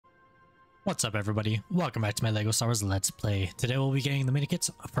What's up everybody, welcome back to my LEGO Star Wars Let's Play. Today we'll be getting the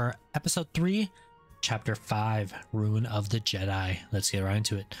minikits for episode 3, chapter 5, Ruin of the Jedi. Let's get right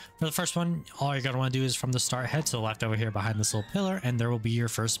into it. For the first one, all you're going to want to do is from the start head to the left over here behind this little pillar, and there will be your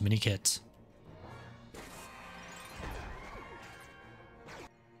first minikit.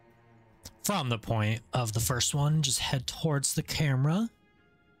 From the point of the first one, just head towards the camera.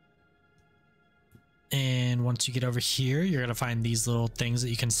 And once you get over here, you're going to find these little things that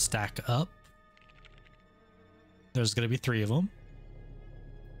you can stack up. There's going to be 3 of them.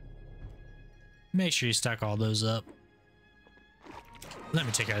 Make sure you stack all those up. Let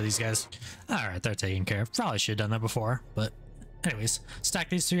me take care of these guys. Alright, they're taken care of. Probably should have done that before, but anyways. Stack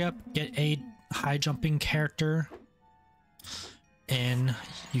these 3 up, get a high jumping character, and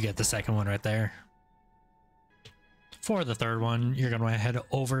you get the second one right there. For the third one, you're going to head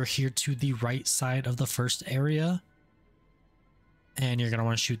over here to the right side of the first area. And you're going to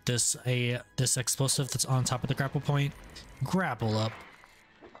want to shoot this explosive that's on top of the grapple point. Grapple up.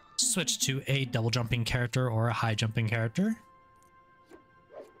 Switch to a double jumping character or a high jumping character.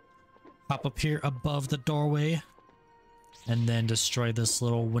 Hop up here above the doorway. And then destroy this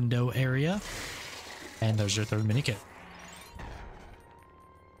little window area. And there's your third minikit.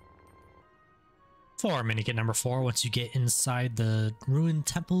 For minikit number 4, once you get inside the ruined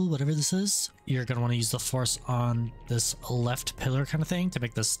temple, whatever this is, you're going to want to use the force on this left pillar kind of thing to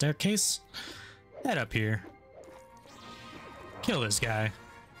make the staircase. Head up here. Kill this guy.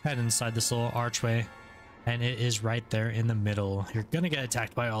 Head inside this little archway. And it is right there in the middle. You're going to get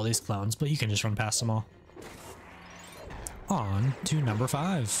attacked by all these clowns, but you can just run past them all. On to number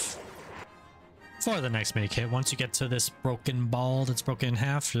 5. For the next minikit, once you get to this broken ball that's broken in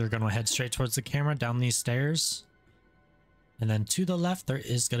half, you're going to head straight towards the camera down these stairs. And then to the left, there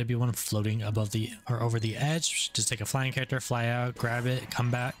is going to be one floating above the or over the edge. Just take a flying character, fly out, grab it, come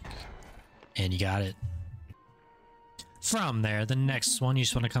back, and you got it. From there, the next one, you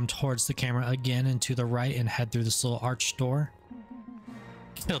just want to come towards the camera again and to the right and head through this little arch door.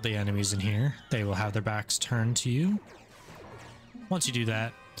 Kill the enemies in here. They will have their backs turned to you. Once you do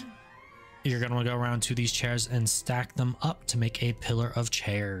that, you're going to want to go around to these chairs and stack them up to make a pillar of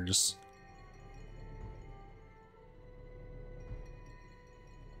chairs.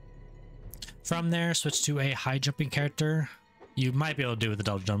 From there, switch to a high jumping character. You might be able to do it with the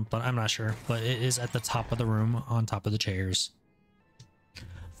double jump, but I'm not sure. But it is at the top of the room on top of the chairs.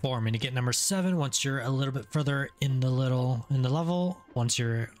 For minikit number 7, once you're a little bit further in the level, once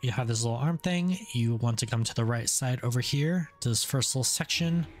you have this little arm thing, you want to come to the right side over here to this first little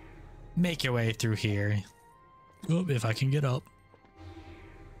section. Make your way through here. Oh, if I can get up.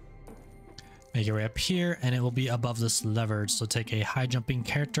 Make your way up here, and it will be above this lever. So take a high jumping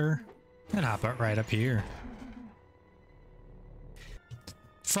character and hop it right up here.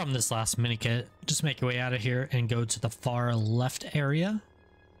 From this last minikit, just make your way out of here and go to the far left area.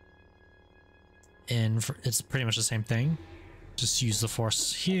 And it's pretty much the same thing. Just use the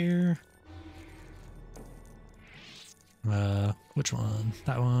force here. Which one?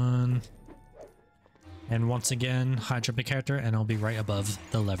 That one. And once again, high jumping character, and it'll be right above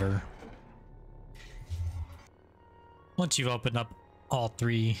the lever. Once you've opened up all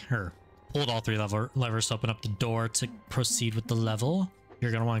 3, or pulled all 3 levers to open up the door to proceed with the level,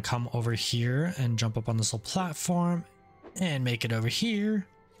 you're going to want to come over here and jump up on this little platform and make it over here.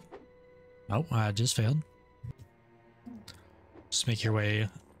 Oh, I just failed. Just make your way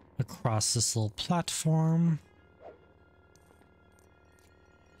across this little platform.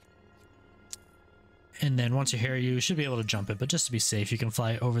 And then once you're here, you should be able to jump it, but just to be safe, you can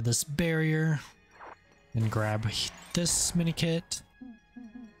fly over this barrier and grab this minikit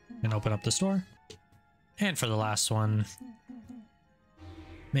and open up this door. And for the last one,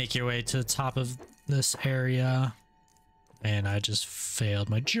 make your way to the top of this area. And I just failed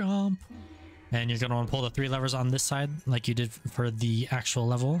my jump. And you're going to want to pull the 3 levers on this side like you did for the actual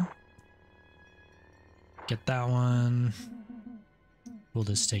level. Get that one. Will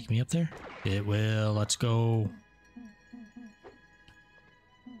this take me up there? It will. Let's go.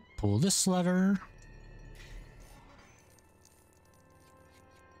 Pull this lever.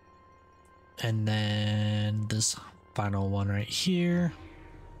 And then this final one right here.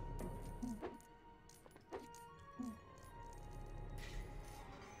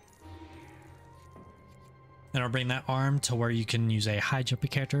 And I'll bring that arm to where you can use a high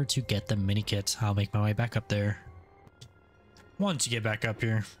jumping character to get the minikit. I'll make my way back up there. Once you get back up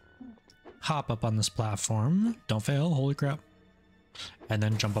here, hop up on this platform. Don't fail, holy crap. And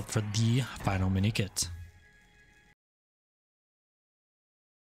then jump up for the final minikit.